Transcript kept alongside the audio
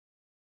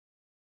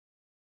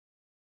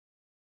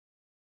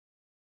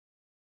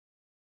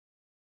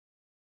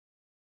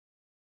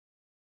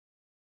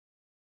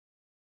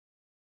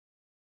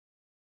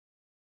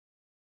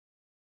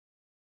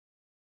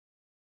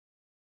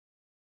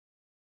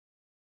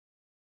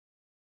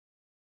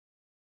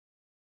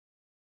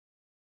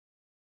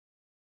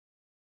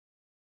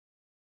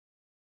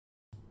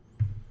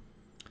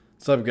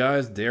What's up,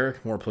 guys?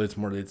 Derek,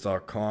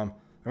 moreplates.com.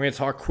 I'm going to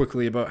talk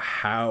quickly about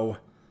how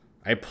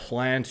I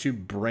plan to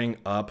bring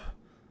up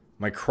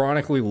my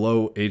chronically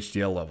low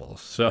HDL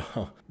levels.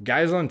 So,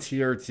 guys on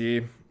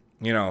TRT,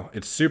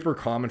 it's super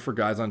common for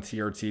guys on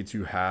TRT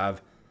to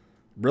have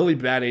really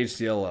bad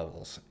HDL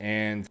levels.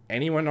 And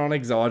anyone on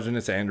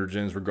exogenous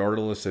androgens,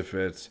 regardless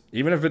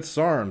even if it's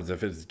SARMs,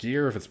 if it's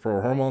gear, if it's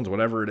prohormones,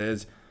 whatever it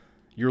is,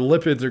 your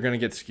lipids are going to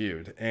get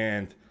skewed.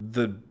 And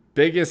the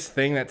biggest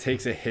thing that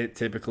takes a hit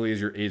typically is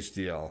your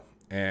HDL,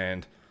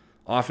 and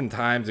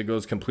oftentimes it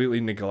goes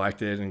completely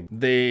neglected, and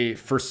they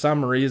for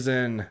some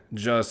reason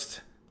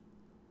just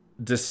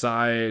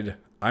decide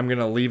I'm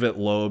gonna leave it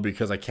low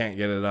because I can't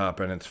get it up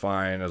and it's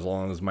fine as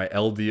long as my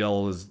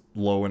LDL is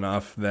low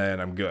enough,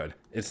 then I'm good.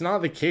 It's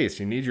not the case.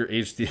 You need your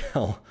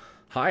HDL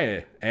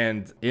high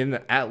and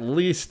at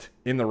least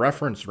in the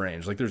reference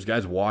range. Like, there's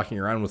guys walking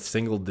around with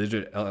single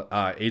digit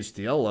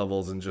HDL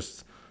levels and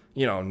just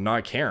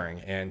not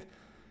caring, and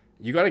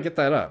you got to get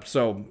that up.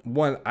 So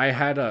when I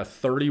had a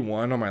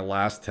 31 on my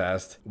last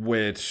test,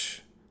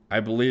 which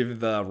I believe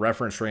the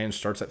reference range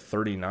starts at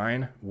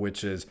 39,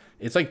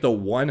 it's like the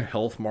one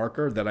health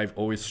marker that I've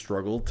always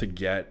struggled to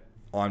get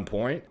on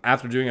point.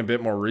 After doing a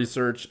bit more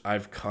research,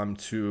 I've come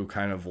to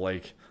kind of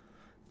like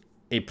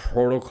a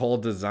protocol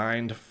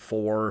designed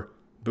for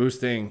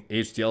boosting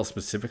HDL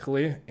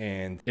specifically.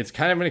 And it's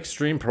kind of an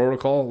extreme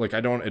protocol. Like, I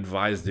don't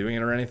advise doing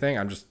it or anything.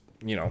 I'm just,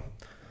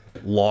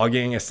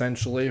 logging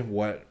essentially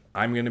what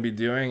I'm going to be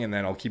doing, and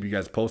then I'll keep you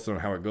guys posted on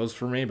how it goes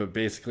for me. But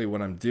basically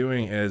what I'm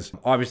doing is,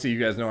 obviously you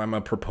guys know I'm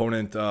a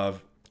proponent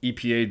of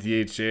EPA,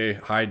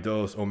 DHA, high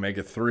dose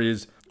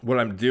omega-3s. What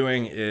I'm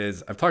doing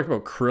is, I've talked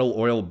about krill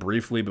oil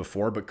briefly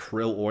before, but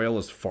krill oil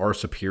is far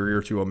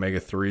superior to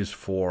omega-3s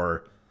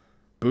for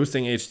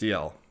boosting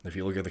HDL. If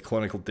you look at the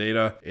clinical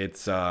data,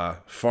 it's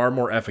far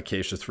more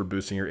efficacious for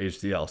boosting your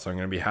HDL. So I'm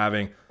going to be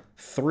having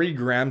 3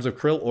 grams of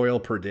krill oil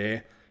per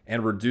day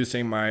and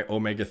reducing my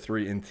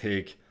omega-3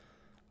 intake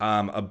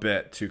a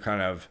bit to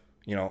kind of,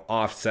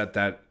 offset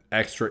that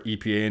extra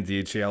EPA and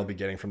DHA I'll be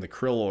getting from the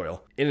krill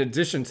oil. In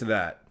addition to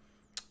that,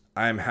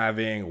 I'm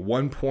having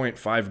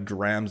 1.5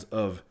 grams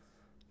of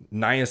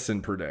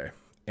niacin per day.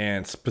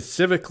 And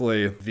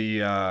specifically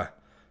the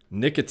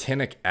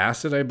nicotinic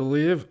acid, I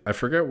believe. I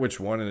forget which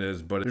one it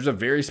is, but there's a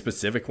very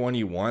specific one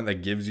you want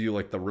that gives you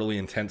like the really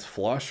intense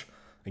flush.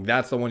 Like,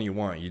 that's the one you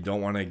want. You don't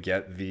want to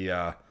get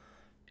the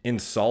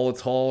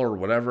Insolitol or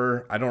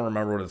whatever. I don't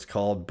remember what it's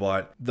called,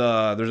 but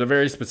there's a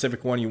very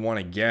specific one you want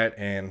to get,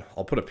 and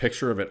I'll put a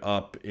picture of it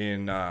up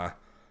in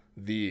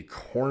the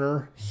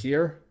corner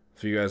here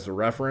for you guys to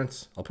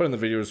reference. I'll put it in the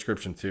video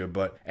description too.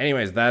 But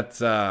anyways,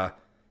 that's I'm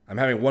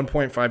having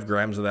 1.5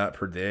 grams of that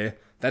per day.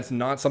 That's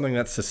not something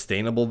that's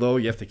sustainable, though.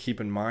 You have to keep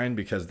in mind,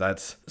 because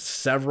that's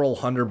several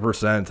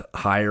 100%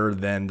 higher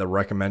than the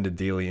recommended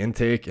daily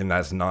intake, and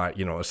that's not,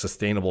 a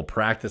sustainable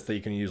practice that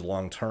you can use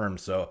long term.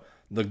 So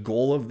the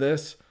goal of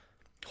this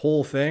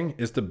whole thing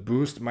is to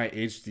boost my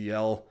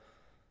HDL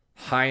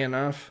high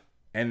enough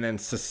and then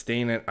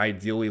sustain it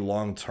ideally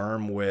long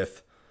term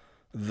with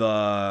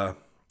the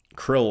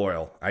krill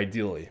oil,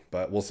 ideally.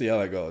 But we'll see how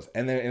that goes.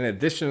 And then in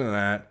addition to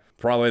that,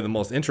 probably the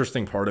most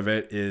interesting part of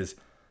it is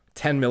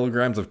 10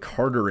 milligrams of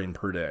Cardarine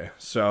per day.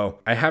 So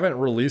I haven't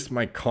released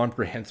my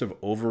comprehensive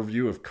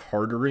overview of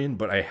Cardarine,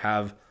 but I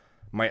have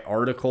my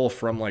article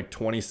from like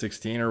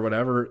 2016 or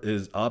whatever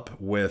is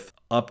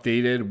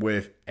updated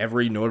with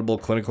every notable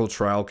clinical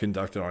trial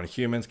conducted on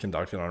humans,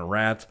 conducted on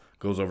rats,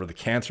 goes over the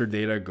cancer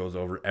data, goes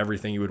over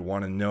everything you would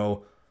want to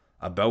know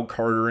about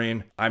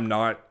Cardarine. I'm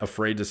not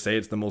afraid to say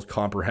it's the most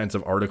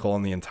comprehensive article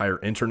on the entire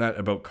internet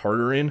about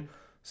Cardarine.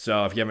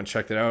 So if you haven't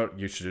checked it out,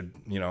 you should,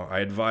 I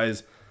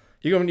advise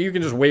you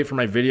can just wait for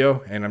my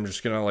video, and I'm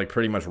just going to like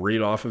pretty much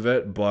read off of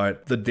it.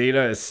 But the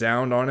data is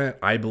sound on it,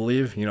 I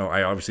believe.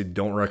 I obviously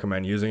don't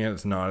recommend using it.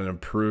 It's not an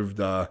approved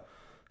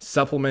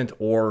supplement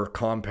or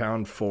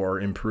compound for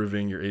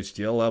improving your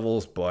HDL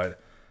levels,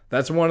 but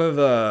that's one of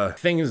the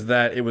things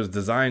that it was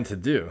designed to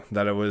do,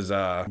 that it was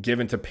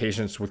given to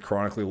patients with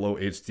chronically low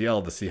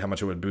HDL to see how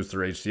much it would boost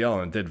their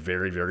HDL, and it did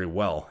very, very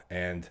well.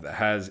 And it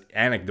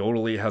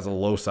anecdotally has a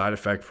low side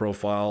effect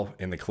profile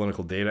in the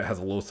clinical data. It has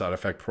a low side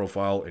effect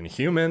profile in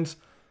humans,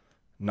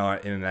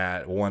 not in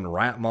that one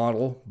rat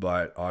model,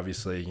 but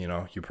obviously,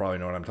 you probably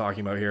know what I'm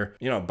talking about here.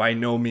 By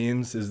no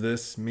means is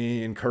this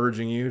me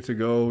encouraging you to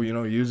go,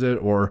 use it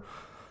or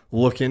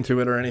look into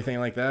it or anything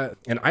like that.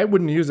 And I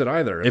wouldn't use it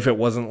either if it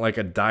wasn't like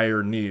a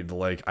dire need.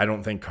 Like, I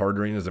don't think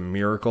Cardarine is a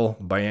miracle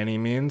by any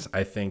means.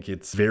 I think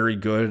it's very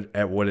good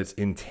at what it's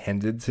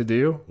intended to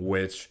do,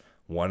 which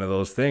one of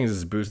those things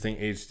is boosting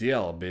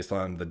HDL based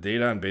on the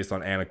data and based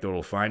on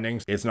anecdotal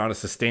findings. It's not a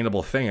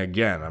sustainable thing.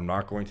 Again, I'm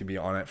not going to be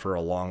on it for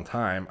a long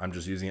time. I'm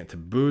just using it to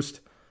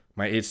boost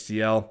my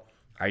HDL.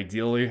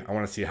 Ideally, I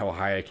want to see how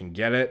high I can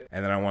get it,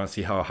 and then I want to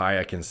see how high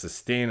I can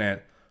sustain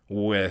it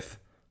with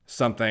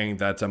something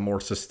that's a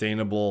more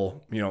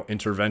sustainable,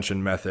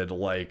 intervention method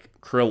like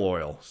krill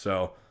oil.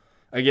 So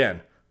again,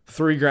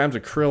 3 grams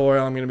of krill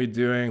oil I'm going to be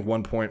doing,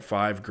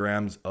 1.5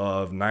 grams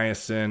of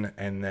niacin,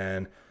 and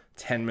then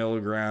 10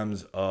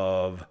 milligrams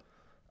of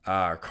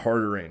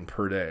Cardarine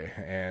per day.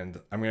 And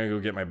I'm going to go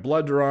get my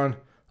blood drawn.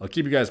 I'll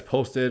keep you guys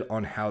posted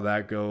on how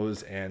that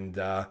goes, and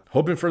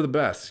hoping for the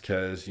best,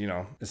 because, you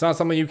know, it's not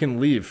something you can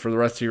leave for the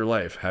rest of your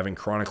life, having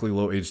chronically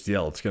low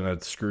HDL. It's going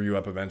to screw you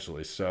up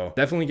eventually. So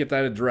definitely get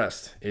that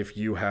addressed. If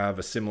you have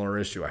a similar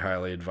issue, I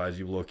highly advise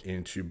you look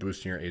into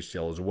boosting your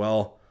HDL as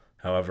well.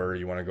 However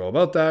you want to go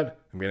about that.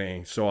 I'm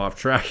getting so off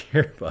track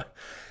here, but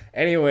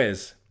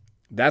anyways,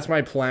 that's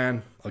my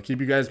plan. I'll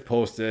keep you guys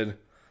posted.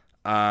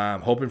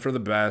 Hoping for the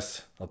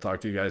best. I'll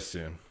talk to you guys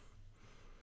soon.